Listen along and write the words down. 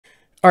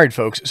Alright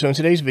folks, so in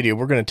today's video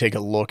we're going to take a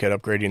look at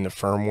upgrading the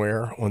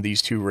firmware on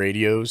these two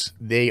radios.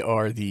 They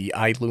are the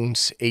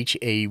Ailunce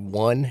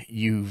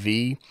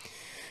HA1UV.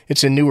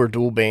 It's a newer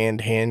dual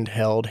band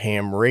handheld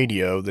ham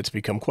radio that's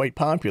become quite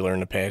popular in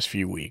the past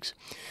few weeks.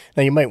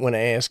 Now you might want to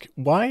ask,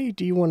 why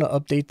do you want to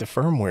update the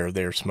firmware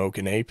there,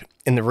 SmokinApe?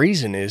 And the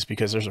reason is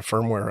because there's a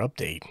firmware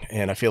update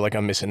and I feel like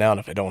I'm missing out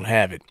if I don't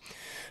have it.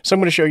 So I'm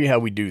going to show you how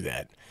we do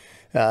that.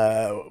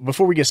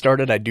 Before we get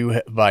started, I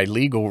do, by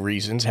legal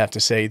reasons, have to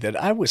say that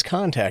I was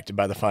contacted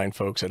by the fine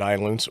folks at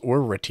Ailunce or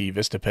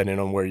Retevis, depending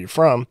on where you're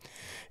from,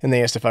 and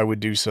they asked if I would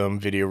do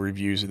some video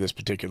reviews of this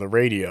particular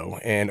radio.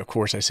 And of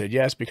course I said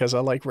yes, because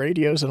I like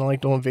radios and I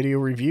like doing video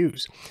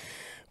reviews.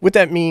 What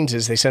that means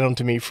is they send them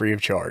to me free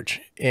of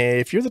charge.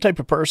 If you're the type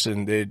of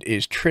person that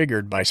is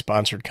triggered by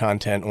sponsored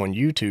content on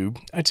YouTube,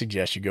 I'd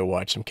suggest you go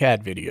watch some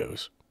cat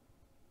videos.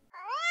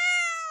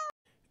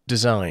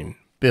 Design,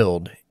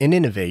 build, and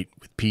innovate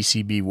with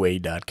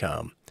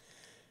PCBWay.com.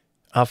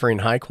 Offering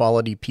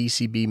high-quality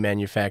PCB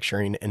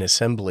manufacturing and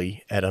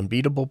assembly at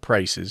unbeatable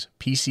prices,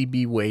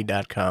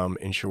 PCBWay.com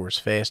ensures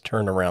fast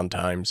turnaround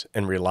times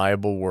and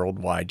reliable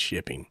worldwide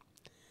shipping.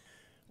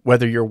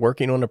 Whether you're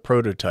working on a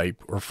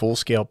prototype or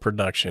full-scale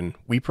production,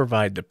 we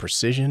provide the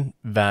precision,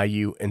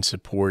 value, and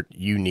support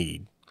you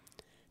need.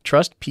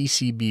 Trust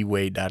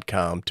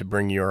PCBWay.com to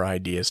bring your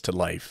ideas to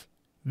life.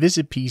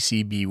 Visit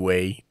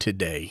PCBWay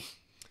today.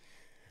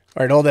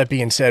 All right, all that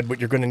being said,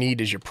 what you're going to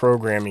need is your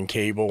programming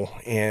cable,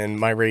 and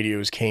my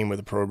radios came with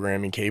a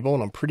programming cable,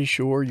 and I'm pretty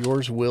sure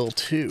yours will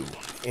too.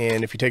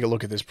 And if you take a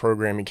look at this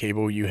programming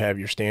cable, you have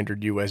your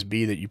standard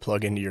USB that you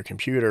plug into your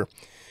computer.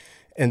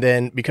 And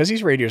then, because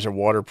these radios are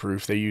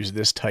waterproof, they use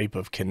this type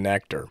of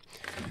connector.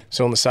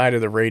 So on the side of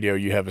the radio,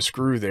 you have a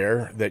screw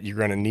there that you're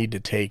going to need to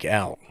take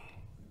out.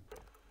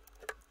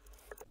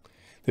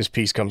 This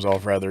piece comes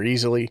off rather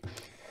easily,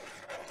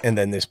 and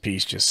then this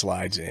piece just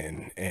slides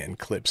in and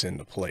clips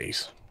into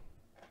place.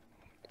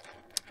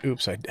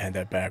 Oops, I had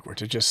that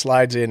backwards. It just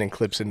slides in and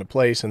clips into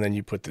place, and then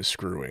you put this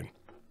screw in.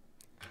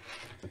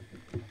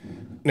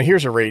 Now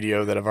here's a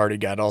radio that I've already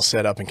got all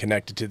set up and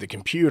connected to the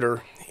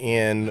computer,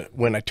 and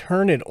when I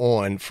turn it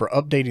on for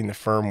updating the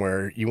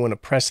firmware, you want to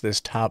press this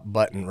top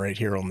button right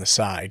here on the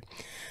side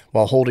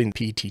while holding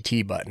the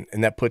PTT button,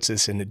 and that puts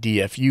this into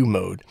DFU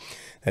mode.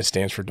 That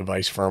stands for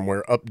Device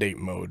Firmware Update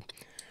Mode.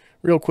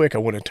 Real quick, I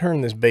want to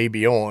turn this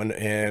baby on,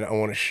 and I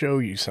want to show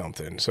you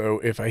something. So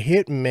if I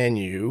hit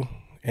menu,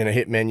 and I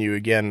hit menu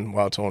again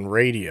while it's on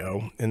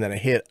radio, and then I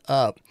hit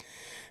up,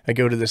 I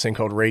go to this thing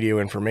called radio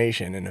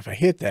information, and if I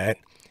hit that,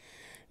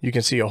 you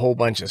can see a whole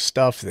bunch of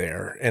stuff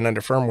there, and under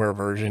firmware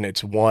version,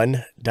 it's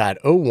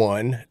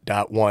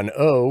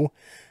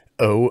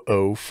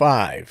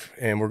 1.01.10.005,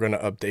 and we're going to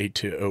update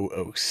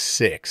to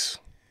 006.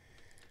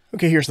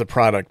 Okay, here's the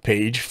product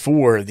page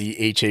for the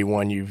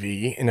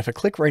HA1UV, and if I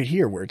click right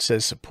here where it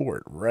says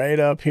support, right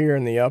up here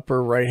in the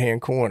upper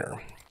right-hand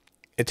corner,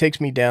 it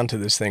takes me down to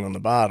this thing on the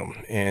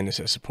bottom, and it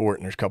says support,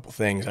 and there's a couple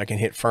things. I can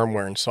hit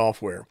firmware and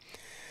software.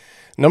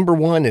 Number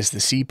one is the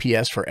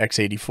CPS for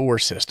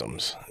x84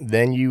 systems.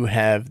 Then you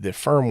have the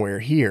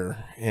firmware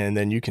here, and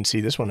then you can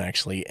see this one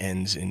actually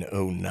ends in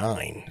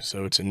 09,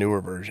 so it's a newer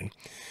version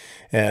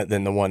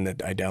than the one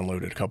that I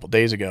downloaded a couple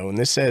days ago. And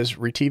this says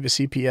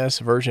Retevis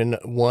CPS version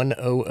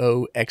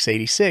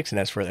 100x86, and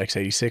that's for the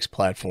x86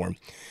 platform.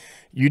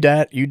 You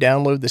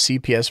download the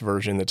CPS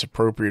version that's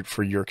appropriate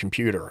for your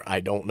computer.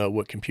 I don't know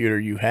what computer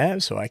you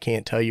have, so I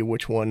can't tell you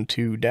which one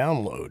to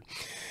download.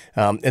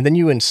 And then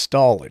you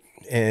install it,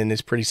 and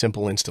it's pretty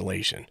simple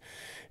installation.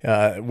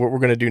 What we're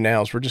going to do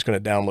now is we're just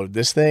going to download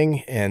this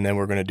thing, and then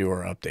we're going to do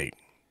our update.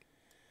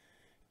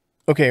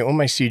 Okay, on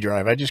my C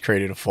drive, I just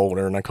created a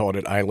folder, and I called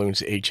it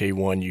Ailunce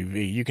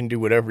HA1UV. You can do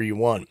whatever you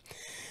want.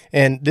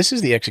 And this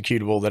is the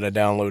executable that I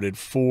downloaded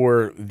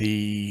for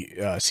the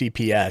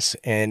CPS,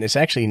 and it's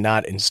actually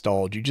not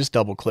installed. You just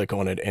double click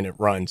on it and it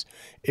runs.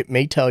 It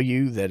may tell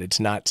you that it's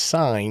not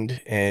signed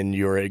and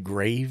you're at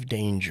grave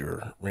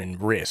danger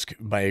and risk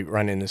by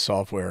running the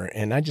software,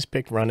 and I just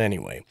picked run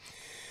anyway.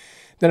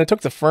 Then I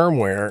took the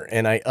firmware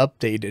and I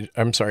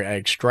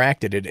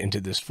extracted it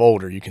into this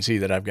folder. You can see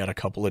that I've got a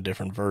couple of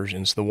different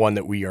versions. The one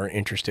that we are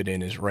interested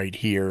in is right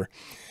here.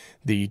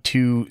 The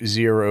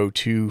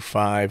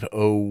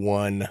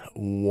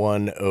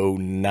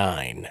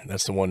 202501109.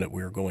 That's the one that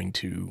we're going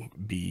to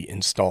be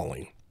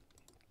installing.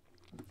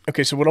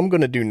 Okay, so what I'm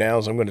going to do now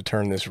is I'm going to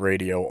turn this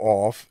radio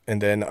off,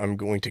 and then I'm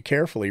going to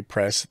carefully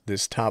press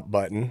this top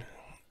button,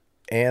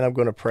 and I'm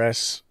going to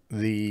press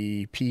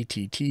the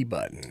PTT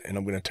button, and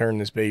I'm going to turn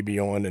this baby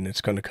on, and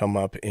it's going to come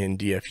up in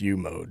DFU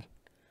mode.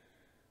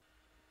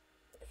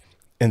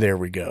 And there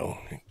we go.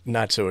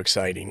 Not so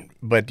exciting,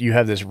 but you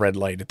have this red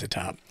light at the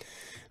top.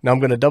 Now I'm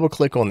going to double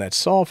click on that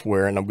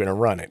software and I'm going to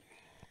run it.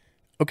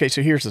 Okay,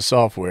 so here's the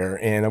software,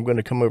 and I'm going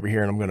to come over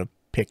here and I'm going to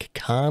pick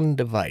Con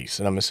Device,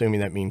 and I'm assuming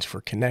that means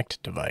for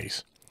Connect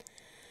Device.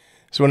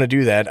 So when I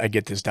do that, I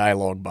get this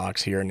dialog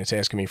box here, and it's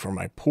asking me for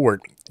my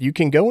port. You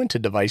can go into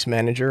Device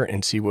Manager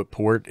and see what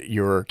port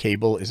your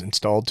cable is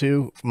installed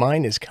to.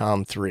 Mine is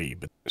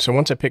COM3. So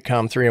once I pick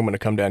COM3, I'm going to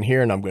come down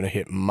here and I'm going to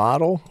hit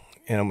Model,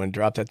 and I'm going to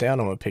drop that down.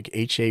 I'm going to pick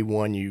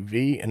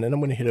HA1UV, and then I'm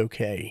going to hit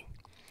OK.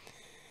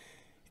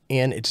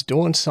 And it's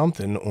doing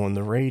something on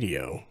the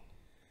radio.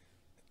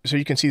 So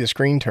you can see the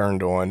screen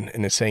turned on,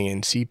 and it's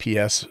saying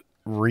CPS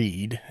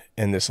read,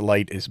 and this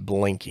light is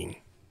blinking.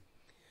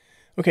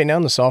 Okay, now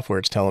in the software,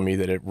 it's telling me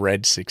that it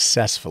read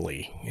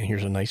successfully. And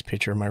here's a nice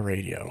picture of my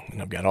radio,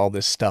 and I've got all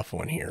this stuff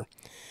on here.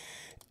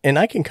 And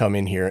I can come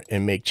in here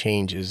and make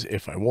changes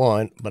if I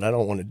want, but I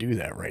don't want to do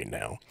that right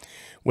now.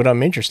 What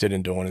I'm interested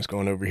in doing is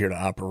going over here to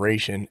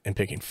Operation and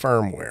picking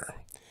Firmware.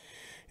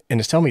 And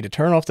it's telling me to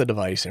turn off the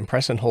device and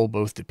press and hold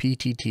both the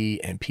PTT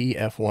and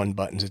PF1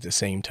 buttons at the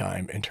same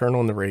time and turn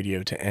on the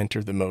radio to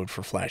enter the mode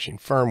for flashing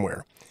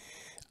firmware.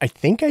 I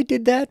think I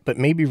did that, but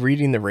maybe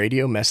reading the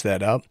radio messed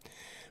that up.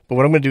 But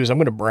what I'm going to do is I'm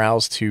going to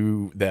browse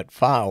to that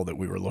file that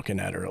we were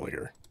looking at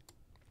earlier.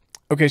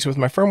 Okay, so with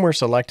my firmware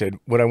selected,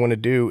 what I want to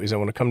do is I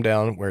want to come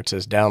down where it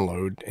says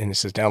download, and it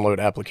says download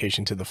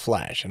application to the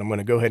flash. And I'm going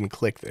to go ahead and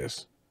click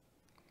this.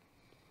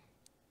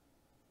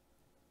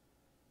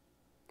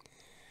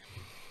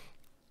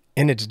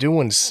 And it's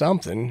doing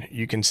something.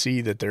 You can see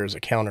that there's a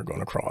counter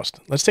going across.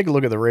 Let's take a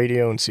look at the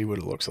radio and see what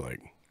it looks like.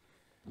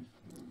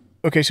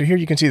 Okay, so here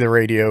you can see the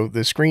radio.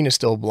 The screen is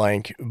still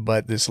blank,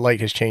 but this light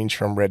has changed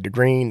from red to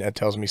green. That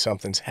tells me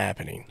something's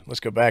happening. Let's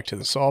go back to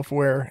the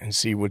software and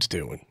see what's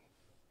doing.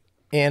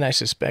 And I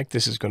suspect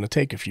this is going to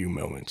take a few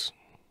moments.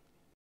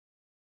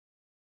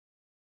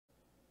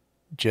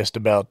 Just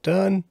about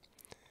done.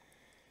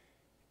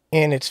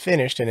 And it's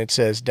finished, and it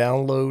says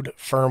download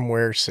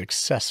firmware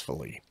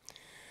successfully.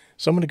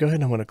 So I'm going to go ahead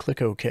and I'm going to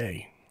click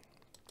OK.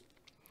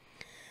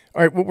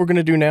 All right, what we're going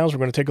to do now is we're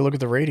going to take a look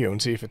at the radio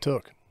and see if it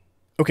took.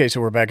 Okay,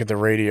 so we're back at the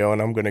radio,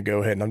 and I'm going to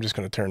go ahead and I'm just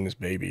going to turn this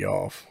baby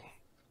off.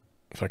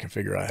 If I can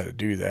figure out how to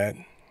do that.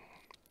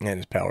 And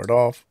it's powered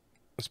off.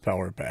 Let's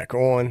power it back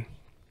on.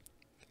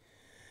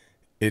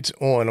 It's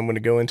on. I'm going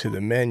to go into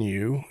the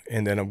menu,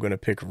 and then I'm going to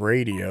pick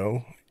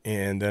radio,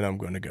 and then I'm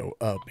going to go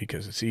up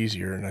because it's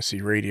easier, and I see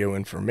radio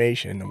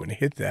information. I'm going to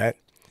hit that.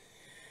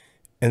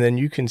 And then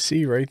you can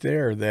see right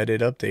there that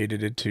it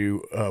updated it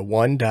to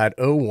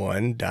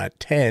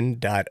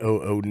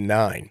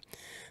 1.01.10.009.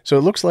 So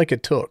it looks like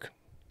it took.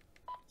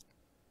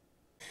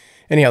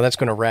 Anyhow, that's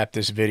going to wrap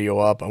this video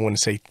up. I want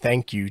to say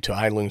thank you to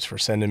Ailunce for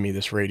sending me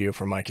this radio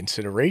for my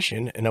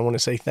consideration. And I want to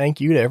say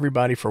thank you to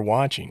everybody for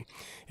watching.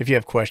 If you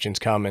have questions,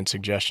 comments,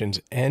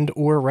 suggestions, and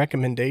or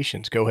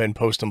recommendations, go ahead and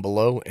post them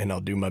below, and I'll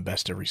do my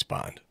best to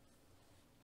respond.